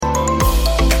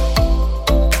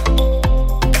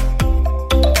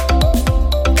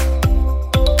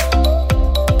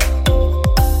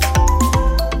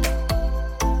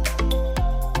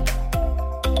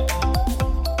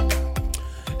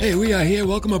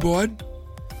welcome aboard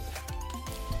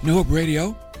New Hope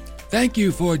Radio. Thank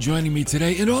you for joining me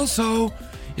today. And also,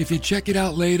 if you check it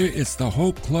out later, it's the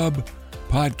Hope Club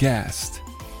podcast.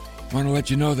 I want to let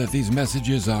you know that these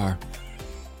messages are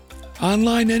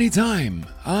online anytime,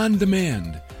 on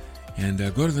demand. And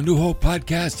go to the New Hope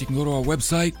podcast. You can go to our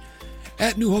website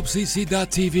at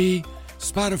newhopecc.tv,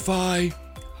 Spotify,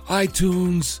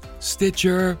 iTunes,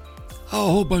 Stitcher, a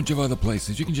whole bunch of other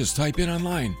places. You can just type in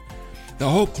online, the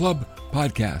Hope Club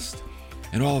podcast,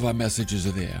 and all of our messages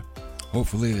are there.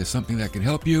 Hopefully there's something that can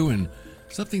help you and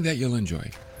something that you'll enjoy.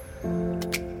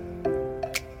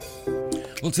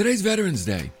 Well, today's Veterans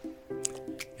Day,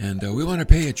 and we want to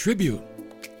pay a tribute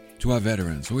to our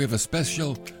veterans. So we have a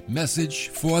special message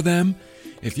for them.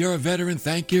 If you're a veteran,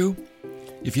 thank you.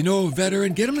 If you know a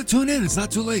veteran, get them to tune in. It's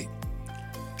not too late.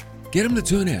 Get them to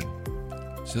tune in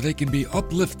so they can be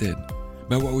uplifted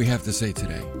by what we have to say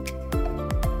today.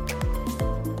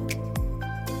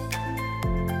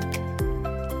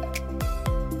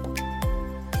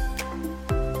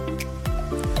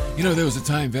 You know, there was a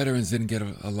time veterans didn't get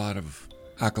a lot of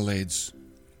accolades.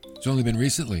 It's only been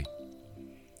recently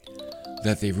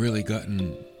that they've really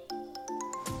gotten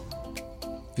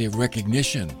the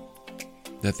recognition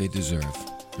that they deserve.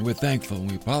 And we're thankful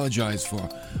and we apologize for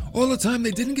all the time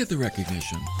they didn't get the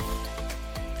recognition.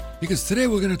 Because today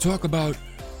we're going to talk about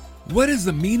what is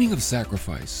the meaning of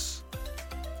sacrifice.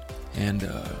 And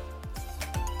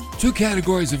two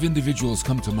categories of individuals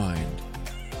come to mind: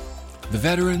 the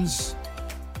veterans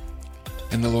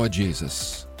and the Lord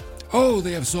Jesus. Oh,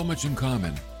 they have so much in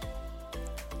common.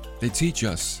 They teach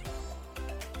us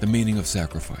the meaning of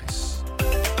sacrifice.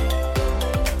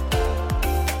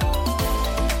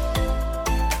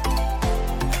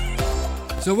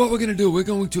 So what we're going to do, we're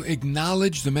going to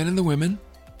acknowledge the men and the women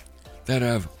that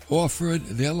have offered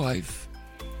their life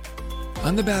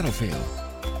on the battlefield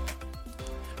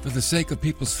for the sake of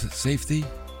people's safety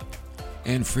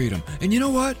and freedom. And you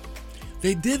know what?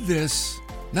 They did this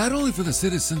not only for the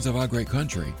citizens of our great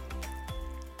country,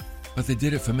 but they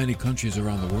did it for many countries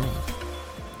around the world.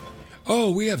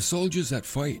 Oh, we have soldiers that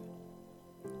fight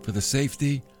for the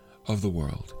safety of the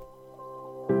world.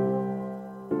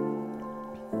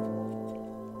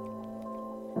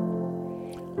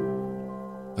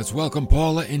 Let's welcome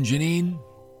Paula and Janine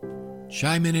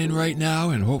chiming in right now,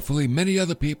 and hopefully many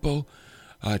other people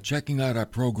checking out our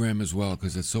program as well,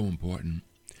 because it's so important.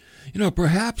 You know,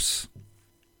 perhaps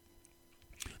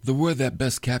the word that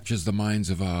best captures the minds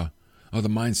of the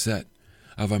mindset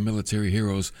of our military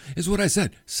heroes is what I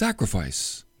said: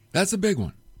 sacrifice. That's a big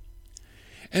one.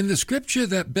 And the scripture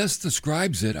that best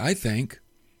describes it, I think,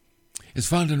 is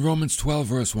found in Romans 12,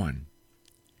 verse 1,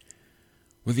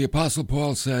 where the Apostle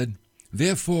Paul said,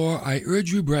 "Therefore I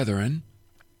urge you, brethren,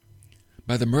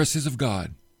 by the mercies of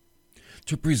God,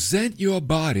 to present your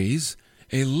bodies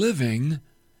a living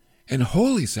and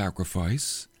holy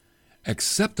sacrifice,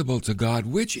 acceptable to God,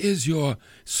 which is your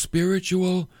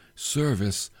spiritual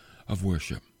service of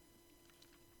worship."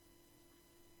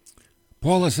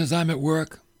 Paula says, "I'm at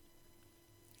work.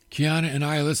 Kiana and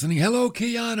I are listening." Hello,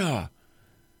 Kiana.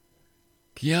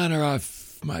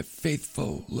 Kiana, my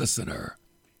faithful listener.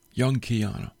 Young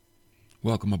Kiana.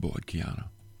 Welcome aboard, Kiana.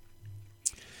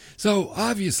 So,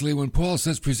 obviously, when Paul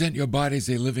says present your bodies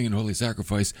a living and holy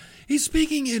sacrifice, he's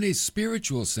speaking in a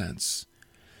spiritual sense.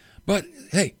 But,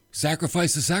 hey,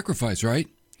 sacrifice is sacrifice, right?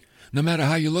 No matter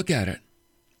how you look at it.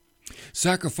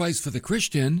 Sacrifice for the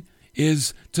Christian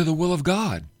is to the will of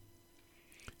God.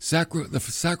 The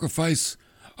sacrifice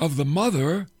of the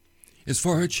mother is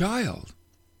for her child.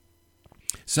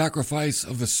 Sacrifice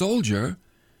of the soldier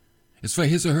is for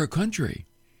his or her country.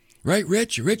 Right,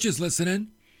 Rich? Rich is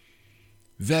listening.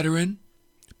 Veteran,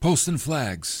 posting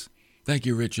flags. Thank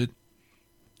you, Richard,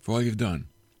 for all you've done.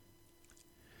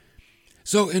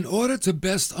 So in order to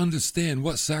best understand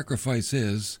what sacrifice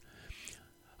is,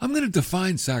 I'm going to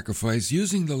define sacrifice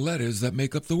using the letters that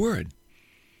make up the word.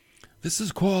 This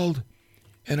is called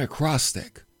an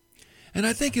acrostic. And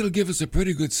I think it'll give us a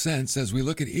pretty good sense as we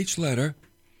look at each letter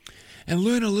and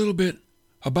learn a little bit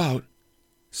about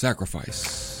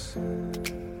sacrifice.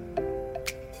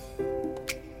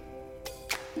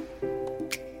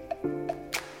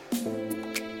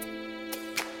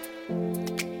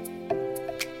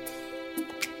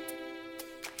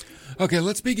 Okay,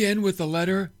 let's begin with the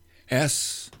letter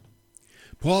S.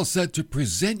 Paul said to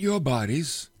present your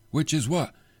bodies, which is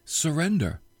what?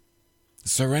 Surrender.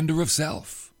 Surrender of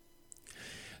self.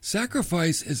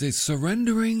 Sacrifice is a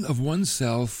surrendering of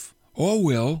oneself or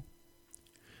will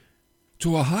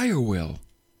to a higher will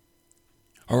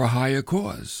or a higher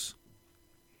cause.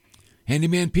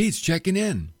 Handyman Pete's checking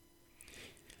in.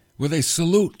 with a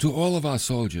salute to all of our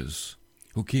soldiers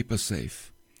who keep us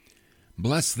safe.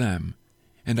 Bless them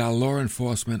and our law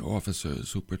enforcement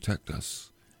officers who protect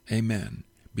us. Amen.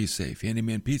 Be safe.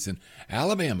 Handyman Pete's in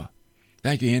Alabama.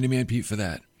 Thank you, Handyman Pete, for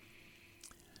that.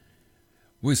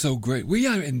 We're so great. We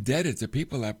are indebted to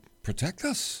people that protect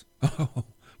us. Oh,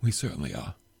 we certainly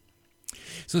are.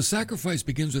 So sacrifice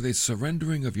begins with a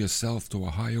surrendering of yourself to a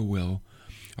higher will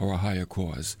or a higher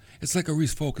cause. It's like a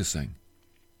refocusing.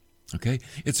 Okay?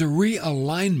 It's a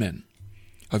realignment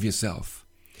of yourself.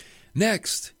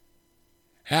 Next,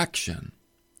 action.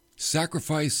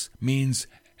 Sacrifice means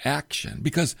action,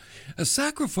 because a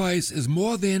sacrifice is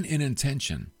more than an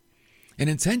intention. An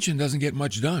intention doesn't get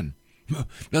much done,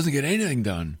 doesn't get anything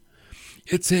done.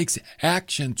 It takes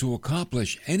action to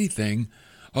accomplish anything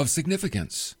of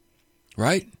significance,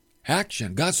 right?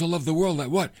 Action. God so loved the world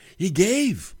that what? He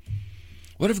gave.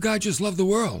 What if God just loved the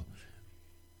world?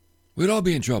 We'd all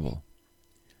be in trouble.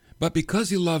 But because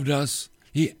he loved us,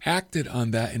 he acted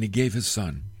on that and he gave his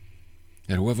son.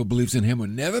 And whoever believes in him will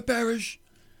never perish,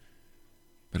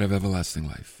 but have everlasting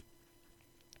life.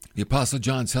 The Apostle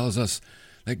John tells us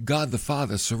that God the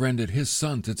Father surrendered his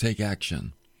son to take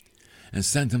action and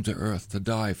sent him to earth to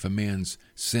die for man's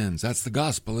sins. That's the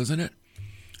gospel, isn't it?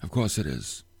 Of course it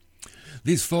is.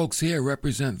 These folks here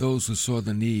represent those who saw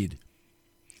the need.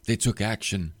 They took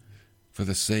action for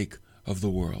the sake of the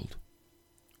world.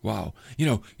 Wow. You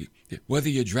know, whether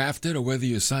you're drafted or whether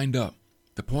you signed up,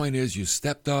 the point is you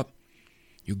stepped up,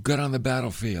 you got on the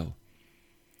battlefield,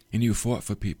 and you fought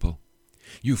for people.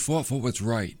 You fought for what's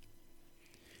right.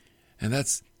 And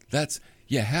that's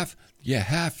you have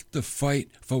to fight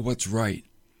for what's right.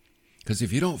 Because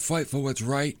if you don't fight for what's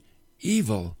right,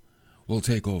 evil will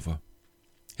take over.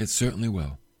 It certainly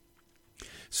will.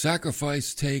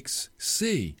 Sacrifice takes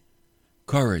C,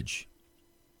 courage.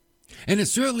 And it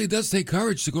certainly does take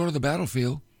courage to go to the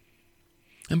battlefield.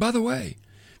 And by the way,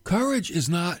 courage is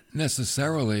not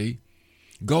necessarily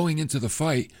going into the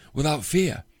fight without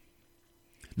fear.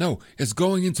 No, it's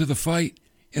going into the fight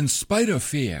in spite of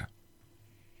fear.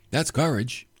 That's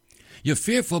courage. You're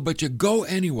fearful, but you go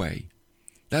anyway.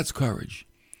 That's courage.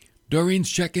 Doreen's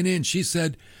checking in. She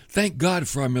said, thank God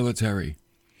for our military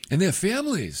and their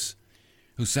families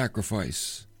who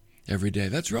sacrifice every day.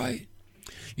 That's right.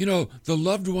 You know, the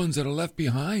loved ones that are left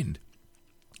behind,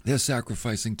 they're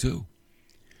sacrificing too.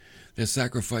 They're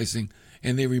sacrificing,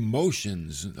 and their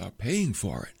emotions are paying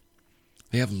for it.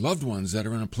 They have loved ones that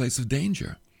are in a place of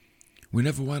danger. We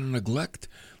never want to neglect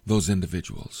those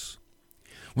individuals.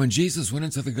 When Jesus went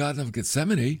into the Garden of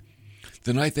Gethsemane,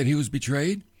 the night that he was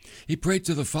betrayed, he prayed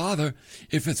to the Father,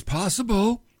 if it's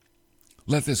possible,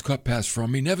 let this cup pass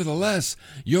from me. Nevertheless,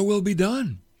 your will be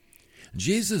done.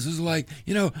 Jesus is like,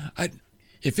 you know,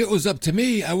 if it was up to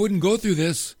me, I wouldn't go through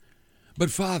this. But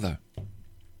Father,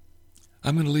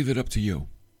 I'm going to leave it up to you.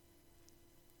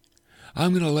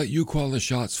 I'm going to let you call the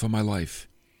shots for my life.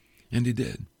 And he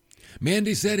did.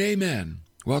 Mandy said amen.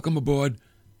 Welcome aboard,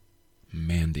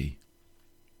 Mandy.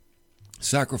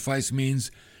 Sacrifice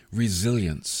means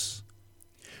resilience.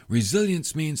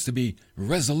 Resilience means to be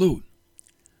resolute,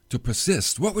 to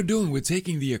persist. What we're doing, we're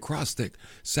taking the acrostic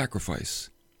sacrifice,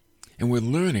 and we're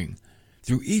learning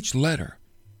through each letter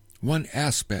one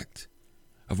aspect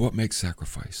of what makes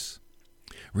sacrifice.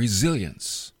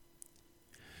 Resilience.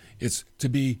 It's to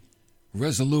be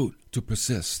resolute, to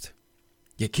persist.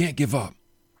 You can't give up.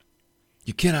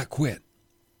 You cannot quit.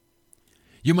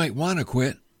 You might want to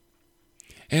quit,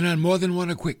 and on more than one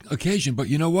occasion, but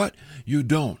you know what? You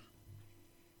don't.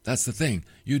 That's the thing.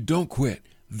 You don't quit.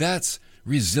 That's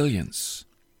resilience.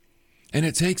 And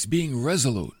it takes being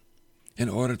resolute in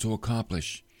order to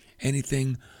accomplish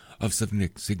anything of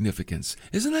significance.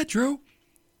 Isn't that true?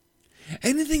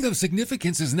 Anything of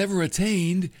significance is never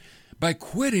attained by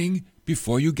quitting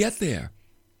before you get there.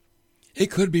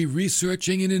 It could be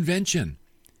researching an invention.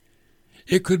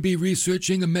 It could be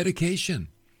researching a medication.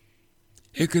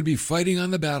 It could be fighting on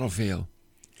the battlefield.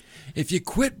 If you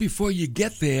quit before you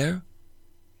get there,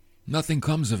 nothing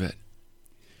comes of it.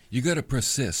 You got to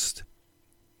persist.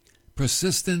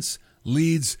 Persistence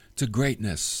leads to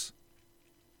greatness.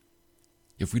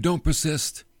 If we don't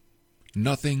persist,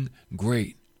 nothing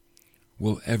great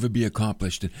will ever be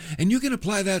accomplished. And you can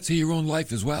apply that to your own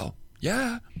life as well.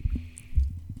 Yeah.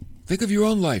 Think of your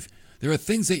own life. There are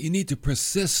things that you need to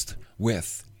persist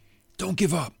with. Don't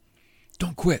give up.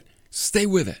 Don't quit. Stay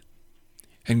with it.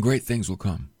 And great things will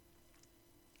come.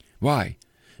 Why?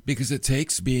 Because it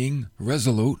takes being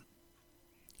resolute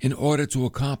in order to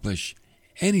accomplish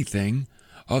anything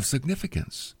of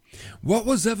significance. What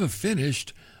was ever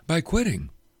finished by quitting?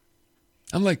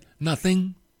 I'm like,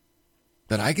 nothing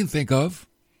that I can think of.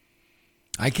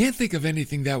 I can't think of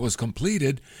anything that was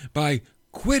completed by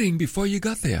quitting before you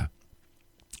got there.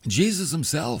 Jesus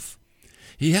himself,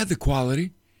 he had the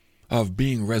quality of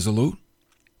being resolute.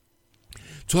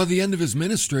 Toward the end of his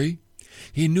ministry,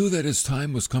 he knew that his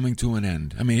time was coming to an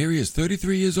end. I mean, here he is,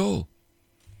 33 years old.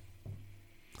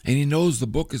 And he knows the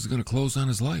book is going to close on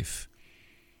his life.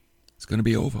 It's going to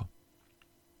be over.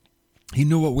 He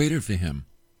knew what waited for him.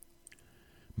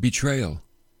 Betrayal,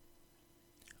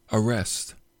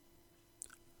 arrest,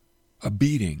 a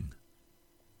beating,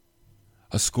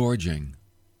 a scourging,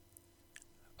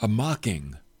 a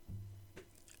mocking,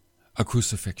 a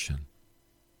crucifixion.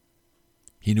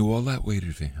 He knew all that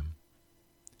waited for him.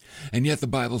 And yet the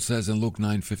Bible says in Luke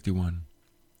 9:51,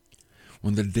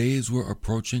 when the days were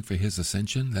approaching for his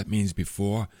ascension, that means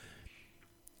before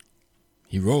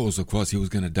he rose, of course he was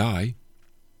going to die.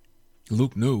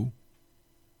 Luke knew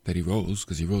that he rose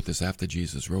because he wrote this after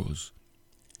Jesus rose.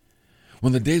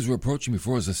 When the days were approaching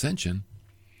before his ascension,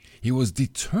 he was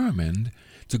determined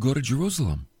to go to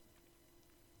Jerusalem.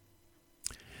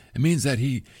 It means that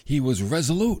he was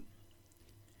resolute.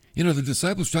 You know, the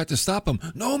disciples tried to stop him.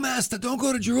 No, Master, don't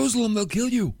go to Jerusalem. They'll kill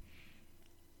you.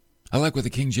 I like what the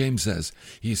King James says.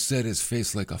 He set his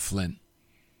face like a flint.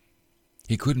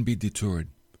 He couldn't be deterred.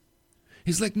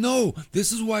 He's like, no,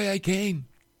 this is why I came.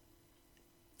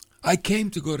 I came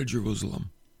to go to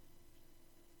Jerusalem.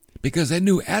 Because I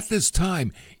knew at this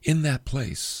time, in that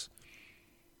place,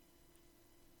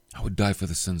 I would die for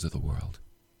the sins of the world.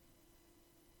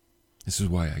 This is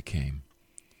why I came.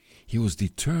 He was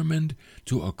determined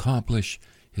to accomplish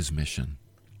his mission.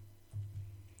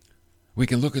 We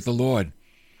can look at the Lord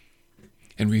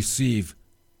and receive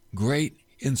great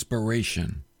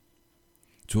inspiration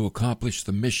to accomplish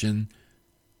the mission,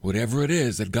 whatever it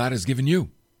is that God has given you.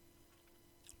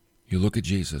 You look at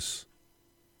Jesus.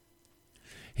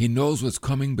 He knows what's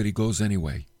coming, but he goes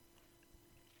anyway.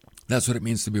 That's what it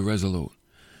means to be resolute.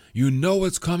 You know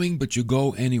what's coming, but you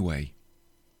go anyway.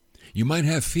 You might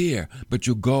have fear, but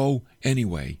you go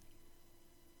anyway.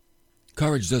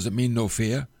 Courage doesn't mean no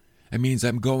fear. It means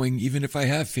I'm going even if I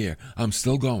have fear. I'm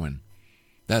still going.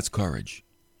 That's courage.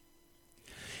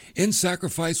 In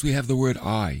sacrifice, we have the word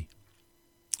I.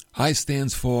 I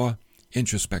stands for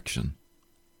introspection.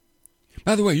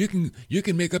 By the way, you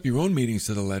can make up your own meanings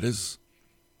to the letters.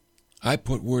 I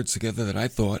put words together that I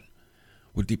thought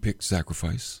would depict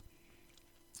sacrifice.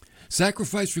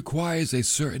 Sacrifice requires a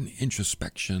certain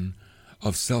introspection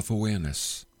of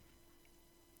self-awareness.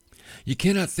 You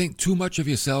cannot think too much of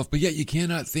yourself, but yet you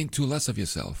cannot think too less of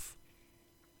yourself.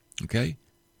 Okay?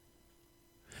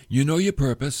 You know your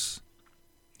purpose,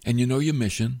 and you know your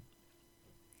mission,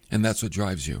 and that's what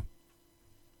drives you.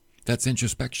 That's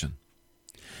introspection.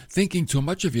 Thinking too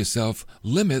much of yourself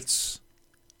limits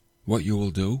what you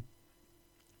will do.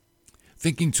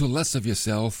 Thinking too less of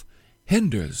yourself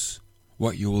hinders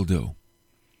what you will do.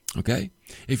 Okay?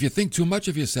 If you think too much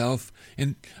of yourself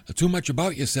and too much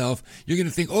about yourself, you're going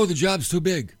to think, oh, the job's too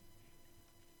big.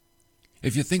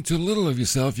 If you think too little of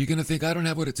yourself, you're going to think, I don't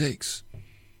have what it takes.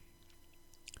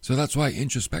 So that's why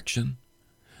introspection.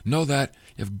 Know that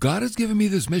if God has given me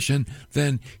this mission,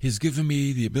 then he's given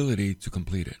me the ability to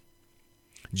complete it.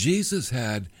 Jesus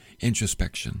had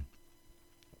introspection.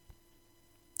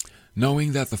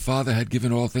 Knowing that the Father had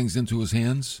given all things into his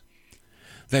hands,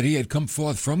 that he had come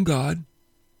forth from God,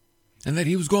 and that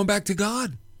he was going back to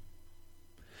God.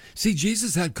 See,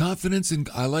 Jesus had confidence in,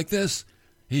 I like this,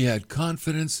 he had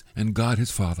confidence in God his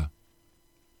Father.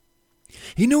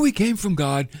 He knew he came from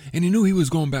God, and he knew he was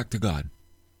going back to God.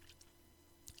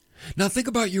 Now think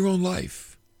about your own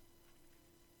life.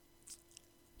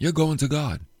 You're going to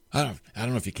God. I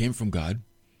don't know if you came from God,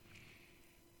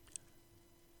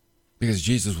 because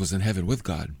Jesus was in heaven with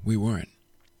God. We weren't.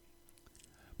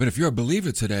 But if you're a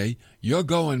believer today, you're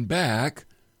going back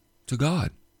to God.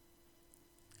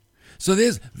 So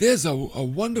there's a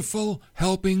wonderful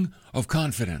helping of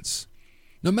confidence.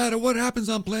 No matter what happens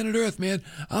on planet Earth, man,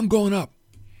 I'm going up.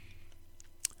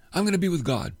 I'm going to be with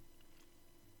God.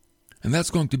 And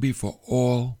that's going to be for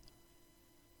all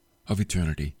of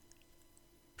eternity.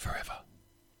 Forever.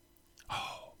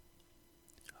 Oh,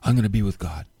 I'm going to be with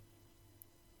God.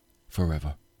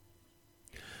 Forever.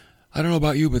 I don't know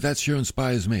about you, but that sure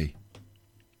inspires me.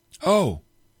 Oh,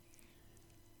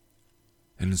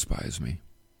 it inspires me.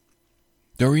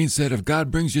 Doreen said, if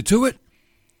God brings you to it,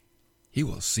 he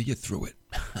will see you through it.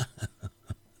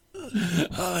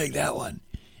 I like that one.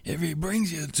 If he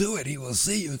brings you to it, he will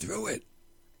see you through it.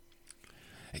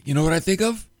 You know what I think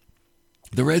of?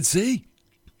 The Red Sea.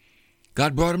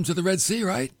 God brought him to the Red Sea,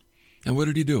 right? And what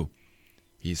did he do?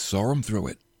 He saw him through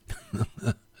it.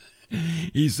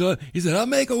 He said, I'll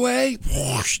make a way.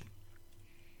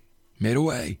 made a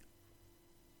way.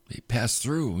 They passed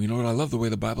through. You know what? I love the way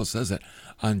the Bible says that.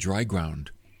 On dry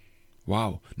ground.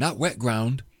 Wow. Not wet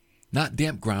ground. Not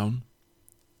damp ground.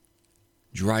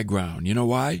 Dry ground. You know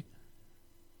why?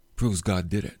 Proves God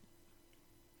did it.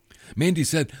 Mandy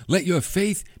said, let your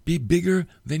faith be bigger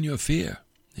than your fear.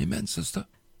 Amen, sister?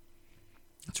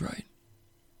 That's right.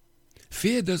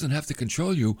 Fear doesn't have to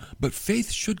control you, but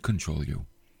faith should control you.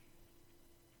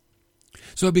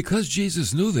 So because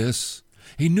Jesus knew this,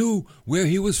 he knew where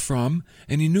he was from,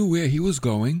 and he knew where he was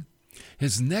going.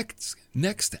 His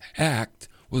next act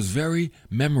was very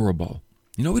memorable.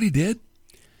 You know what he did?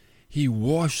 He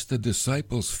washed the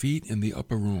disciples' feet in the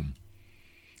upper room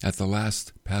at the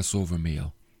last Passover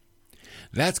meal.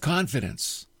 That's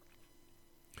confidence.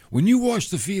 When you wash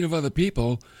the feet of other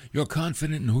people, you're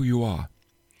confident in who you are,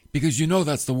 because you know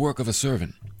that's the work of a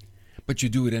servant, but you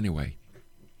do it anyway.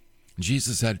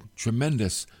 Jesus had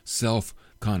tremendous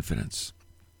self-confidence.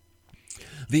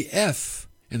 The F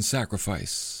in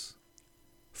sacrifice,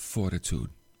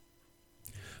 fortitude.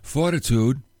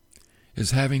 Fortitude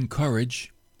is having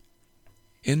courage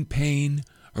in pain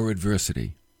or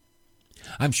adversity.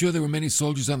 I'm sure there were many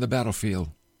soldiers on the battlefield.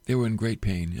 They were in great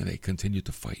pain, and they continued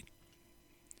to fight.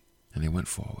 And they went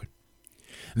forward.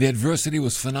 The adversity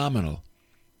was phenomenal.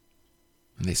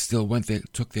 And they still went there,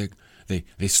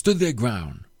 they stood their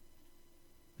ground.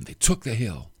 And they took the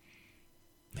hill.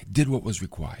 They did what was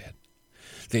required.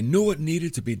 They knew what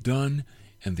needed to be done,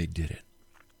 and they did it.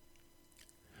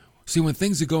 See, when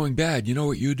things are going bad, you know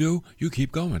what you do? You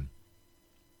keep going.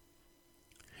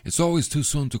 It's always too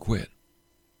soon to quit.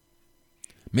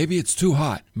 Maybe it's too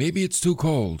hot. Maybe it's too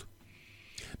cold.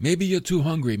 Maybe you're too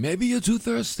hungry. Maybe you're too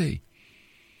thirsty.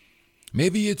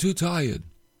 Maybe you're too tired.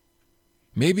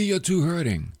 Maybe you're too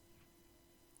hurting.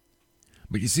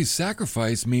 But you see,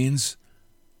 sacrifice means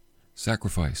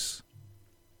sacrifice.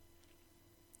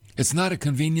 It's not a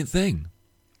convenient thing.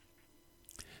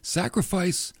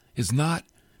 Sacrifice is not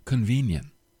convenient.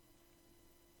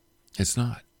 It's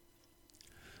not.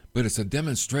 But it's a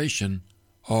demonstration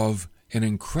of an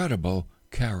incredible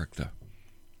character.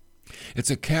 It's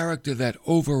a character that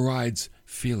overrides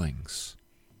feelings.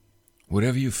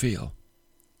 Whatever you feel,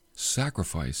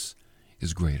 sacrifice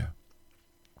is greater.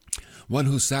 One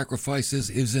who sacrifices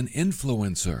is an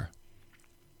influencer.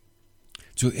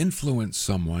 To influence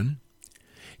someone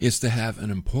is to have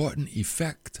an important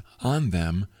effect on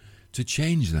them to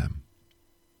change them.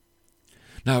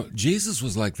 Now, Jesus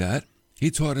was like that. He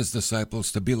taught his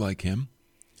disciples to be like him.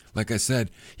 Like I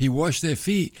said, he washed their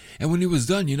feet, and when he was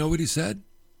done, you know what he said?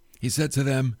 He said to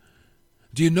them,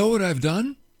 do you know what I've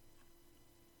done?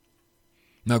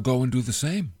 Now go and do the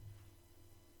same.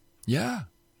 Yeah,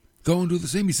 go and do the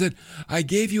same. He said, I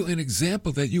gave you an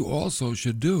example that you also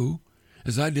should do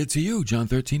as I did to you, John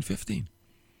 13:15.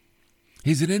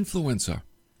 He's an influencer.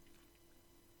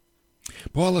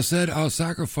 Paula said, our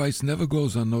sacrifice never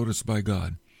goes unnoticed by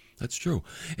God. That's true.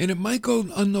 And it might go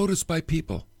unnoticed by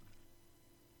people.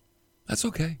 That's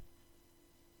okay.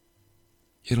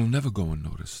 It'll never go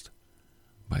unnoticed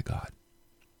by God.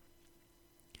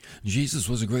 Jesus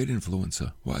was a great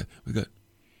influencer. Why? We got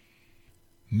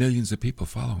millions of people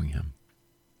following him.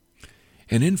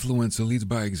 An influencer leads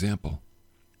by example.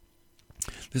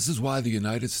 This is why the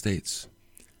United States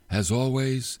has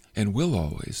always and will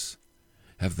always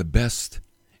have the best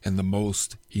and the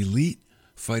most elite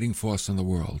fighting force in the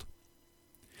world.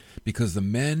 Because the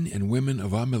men and women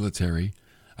of our military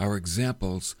are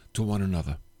examples to one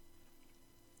another.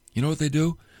 You know what they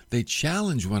do? They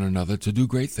challenge one another to do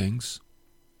great things,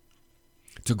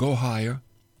 to go higher,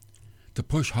 to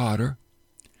push harder,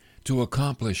 to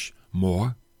accomplish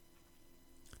more.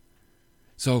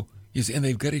 So, you see, and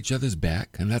they've got each other's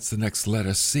back, and that's the next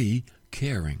letter, C,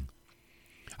 caring.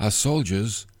 Our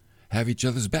soldiers have each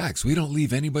other's backs. We don't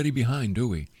leave anybody behind, do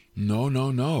we? No,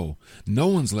 no, no. No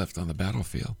one's left on the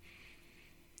battlefield.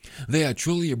 They are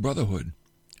truly a brotherhood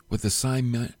with the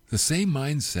same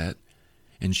mindset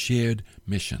and shared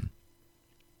mission.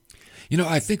 You know,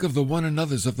 I think of the one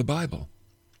another's of the Bible.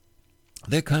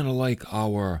 They're kind of like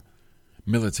our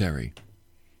military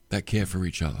that care for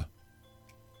each other.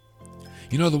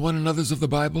 You know the one another's of the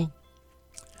Bible?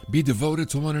 Be devoted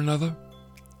to one another.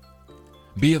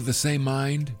 Be of the same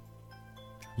mind.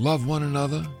 Love one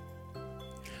another.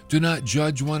 Do not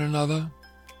judge one another.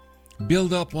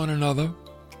 Build up one another.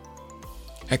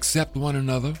 Accept one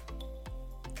another.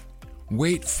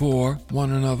 Wait for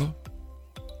one another.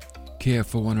 Care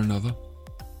for one another.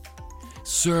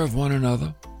 Serve one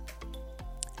another.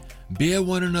 Bear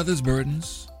one another's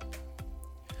burdens.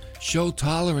 Show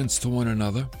tolerance to one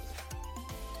another.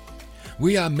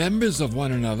 We are members of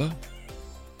one another.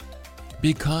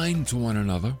 Be kind to one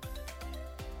another.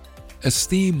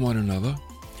 esteem one another,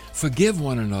 forgive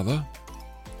one another,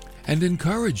 and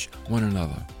encourage one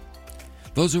another.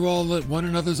 Those are all the one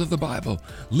another's of the Bible.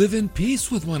 Live in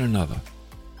peace with one another.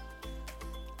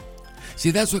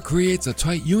 See, that's what creates a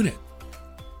tight unit.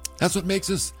 That's what makes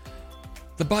us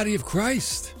the body of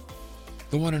Christ,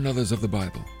 the one another's of the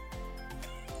Bible.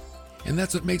 And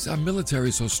that's what makes our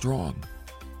military so strong.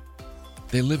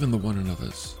 They live in the one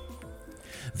another's.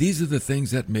 These are the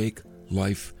things that make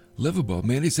life livable.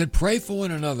 Man, he said, pray for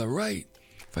one another, right?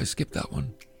 If I skip that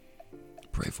one,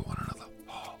 pray for one another.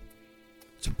 Oh,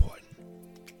 it's important.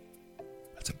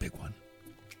 That's a big one.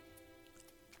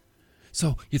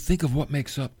 So you think of what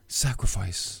makes up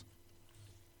sacrifice.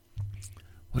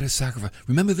 What is sacrifice?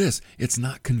 Remember this, it's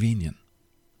not convenient.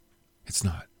 It's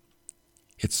not.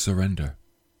 It's surrender,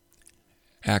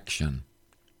 action,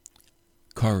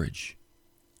 courage,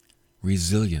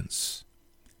 resilience,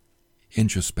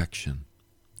 introspection,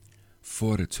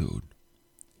 fortitude,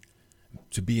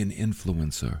 to be an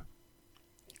influencer,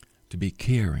 to be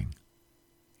caring,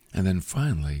 and then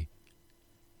finally,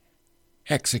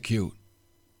 execute.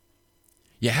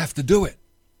 You have to do it.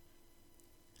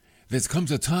 There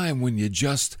comes a time when you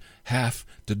just have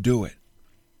to do it.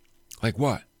 Like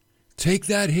what? Take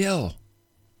that hill.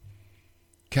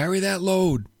 Carry that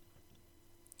load.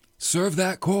 Serve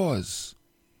that cause.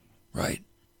 Right?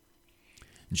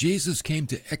 Jesus came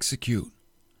to execute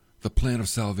the plan of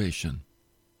salvation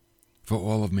for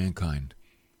all of mankind.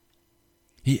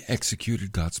 He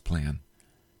executed God's plan.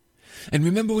 And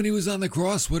remember when he was on the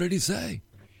cross, what did he say?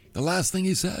 The last thing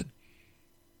he said?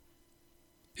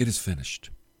 It is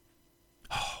finished.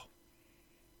 Oh,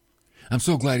 I'm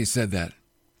so glad he said that,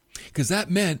 because that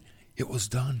meant it was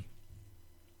done.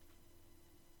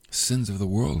 Sins of the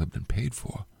world have been paid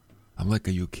for. I'm like,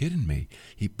 are you kidding me?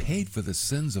 He paid for the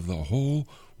sins of the whole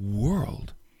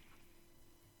world.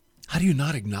 How do you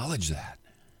not acknowledge that?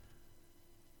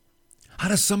 How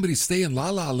does somebody stay in la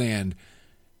la land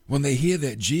when they hear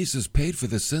that Jesus paid for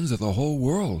the sins of the whole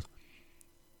world?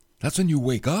 That's when you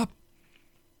wake up.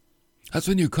 That's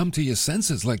when you come to your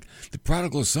senses, like the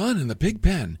prodigal son in the pig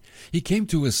pen. He came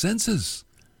to his senses.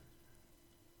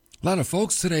 A lot of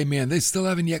folks today, man, they still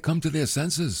haven't yet come to their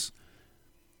senses.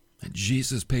 And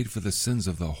Jesus paid for the sins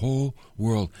of the whole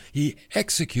world. He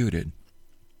executed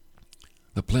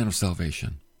the plan of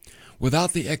salvation.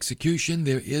 Without the execution,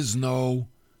 there is no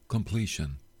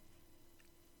completion.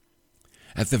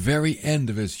 At the very end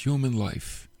of his human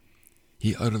life,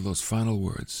 he uttered those final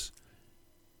words.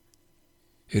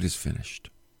 It is finished.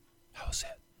 That was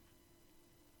it.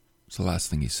 It's the last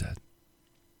thing he said.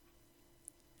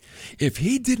 If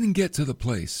he didn't get to the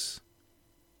place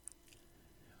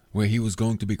where he was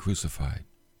going to be crucified,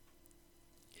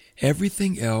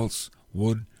 everything else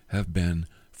would have been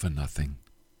for nothing.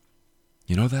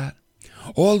 You know that?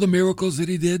 All the miracles that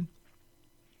he did,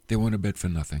 they went to bed for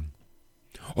nothing.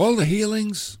 All the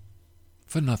healings,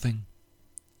 for nothing.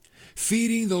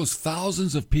 Feeding those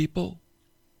thousands of people,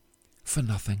 for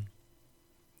nothing.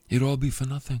 It'd all be for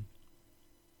nothing.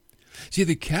 See,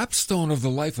 the capstone of the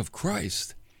life of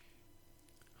Christ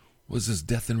was his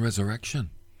death and resurrection.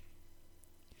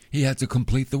 He had to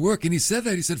complete the work. And he said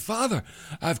that. He said, Father,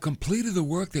 I've completed the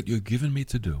work that you've given me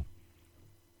to do.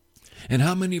 And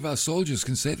how many of our soldiers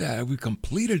can say that? We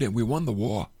completed it. We won the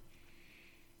war.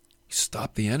 We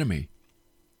stopped the enemy.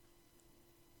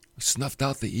 We snuffed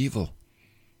out the evil.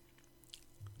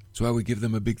 That's why we give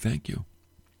them a big thank you.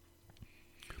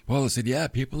 Paula said, yeah,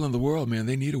 people in the world, man,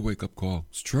 they need a wake-up call.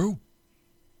 It's true.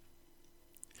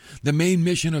 The main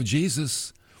mission of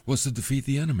Jesus was to defeat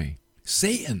the enemy,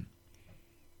 Satan,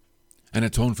 and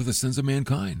atone for the sins of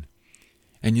mankind.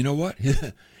 And you know what?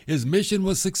 His mission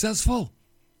was successful.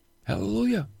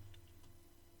 Hallelujah.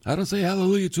 I don't say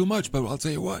hallelujah too much, but I'll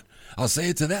tell you what. I'll say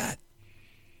it to that.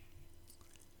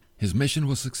 His mission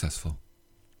was successful.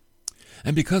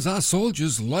 And because our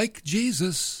soldiers, like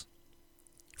Jesus,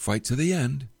 fight to the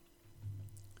end,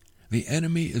 the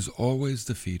enemy is always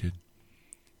defeated.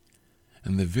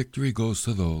 And the victory goes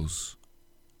to those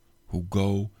who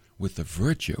go with the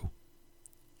virtue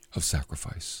of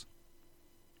sacrifice.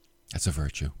 That's a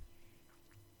virtue.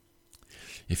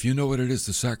 If you know what it is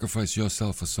to sacrifice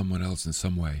yourself for someone else in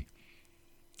some way,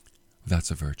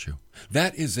 that's a virtue.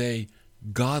 That is a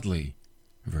godly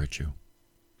virtue.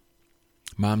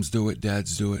 Moms do it,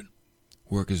 dads do it,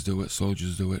 workers do it,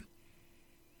 soldiers do it.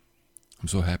 I'm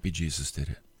so happy Jesus did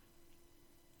it.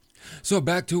 So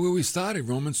back to where we started,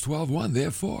 Romans 12:1.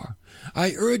 Therefore,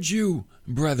 I urge you,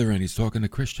 brethren, he's talking to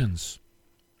Christians,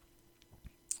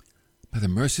 by the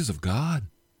mercies of God,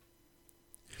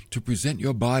 to present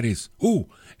your bodies,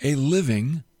 a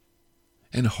living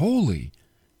and holy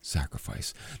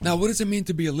sacrifice. Now, what does it mean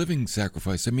to be a living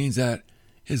sacrifice? It means that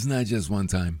it's not just one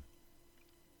time.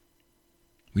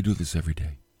 We do this every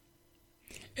day.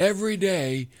 Every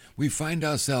day, we find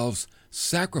ourselves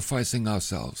sacrificing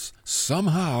ourselves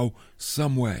somehow,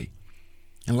 some way.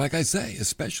 And like I say,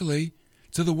 especially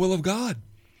to the will of God.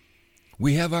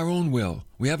 We have our own will.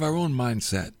 We have our own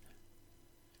mindset.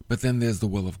 But then there's the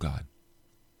will of God.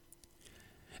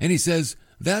 And he says,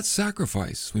 that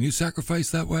sacrifice, when you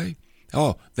sacrifice that way,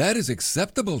 oh, that is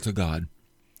acceptable to God.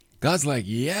 God's like,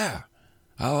 yeah,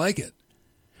 I like it.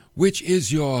 Which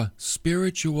is your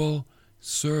spiritual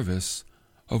service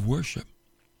of worship.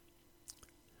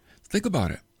 Think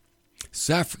about it.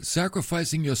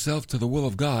 Sacrificing yourself to the will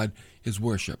of God is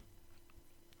worship.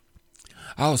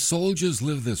 Our soldiers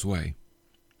live this way.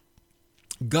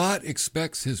 God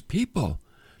expects his people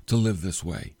to live this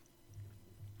way.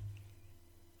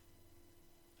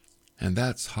 And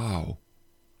that's how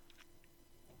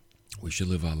we should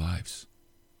live our lives.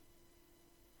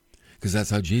 Because that's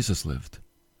how Jesus lived.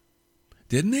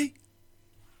 Didn't he?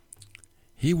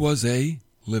 He was a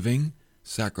living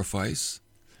sacrifice.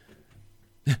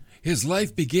 His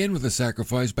life began with a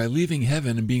sacrifice by leaving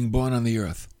heaven and being born on the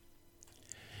earth.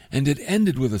 And it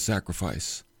ended with a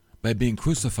sacrifice by being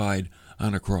crucified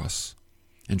on a cross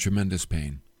in tremendous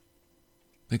pain.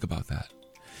 Think about that.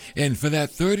 And for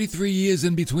that 33 years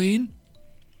in between,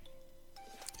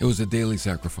 it was a daily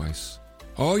sacrifice.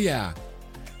 Oh yeah,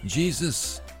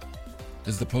 Jesus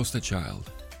is the poster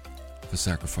child for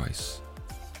sacrifice.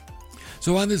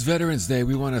 So on this Veterans Day,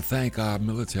 we want to thank our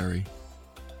military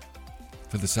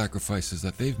for the sacrifices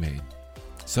that they've made.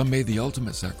 Some made the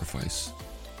ultimate sacrifice.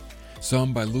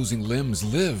 Some, by losing limbs,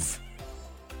 live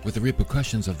with the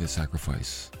repercussions of their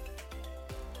sacrifice.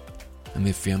 And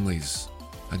their families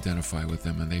identify with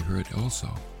them, and they hurt also.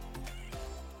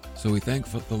 So we thank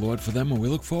the Lord for them, and we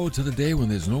look forward to the day when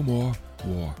there's no more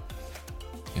war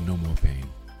and no more pain.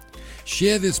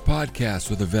 Share this podcast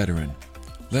with a veteran.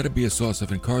 Let it be a source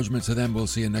of encouragement to them. We'll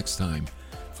see you next time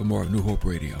for more of New Hope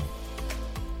Radio.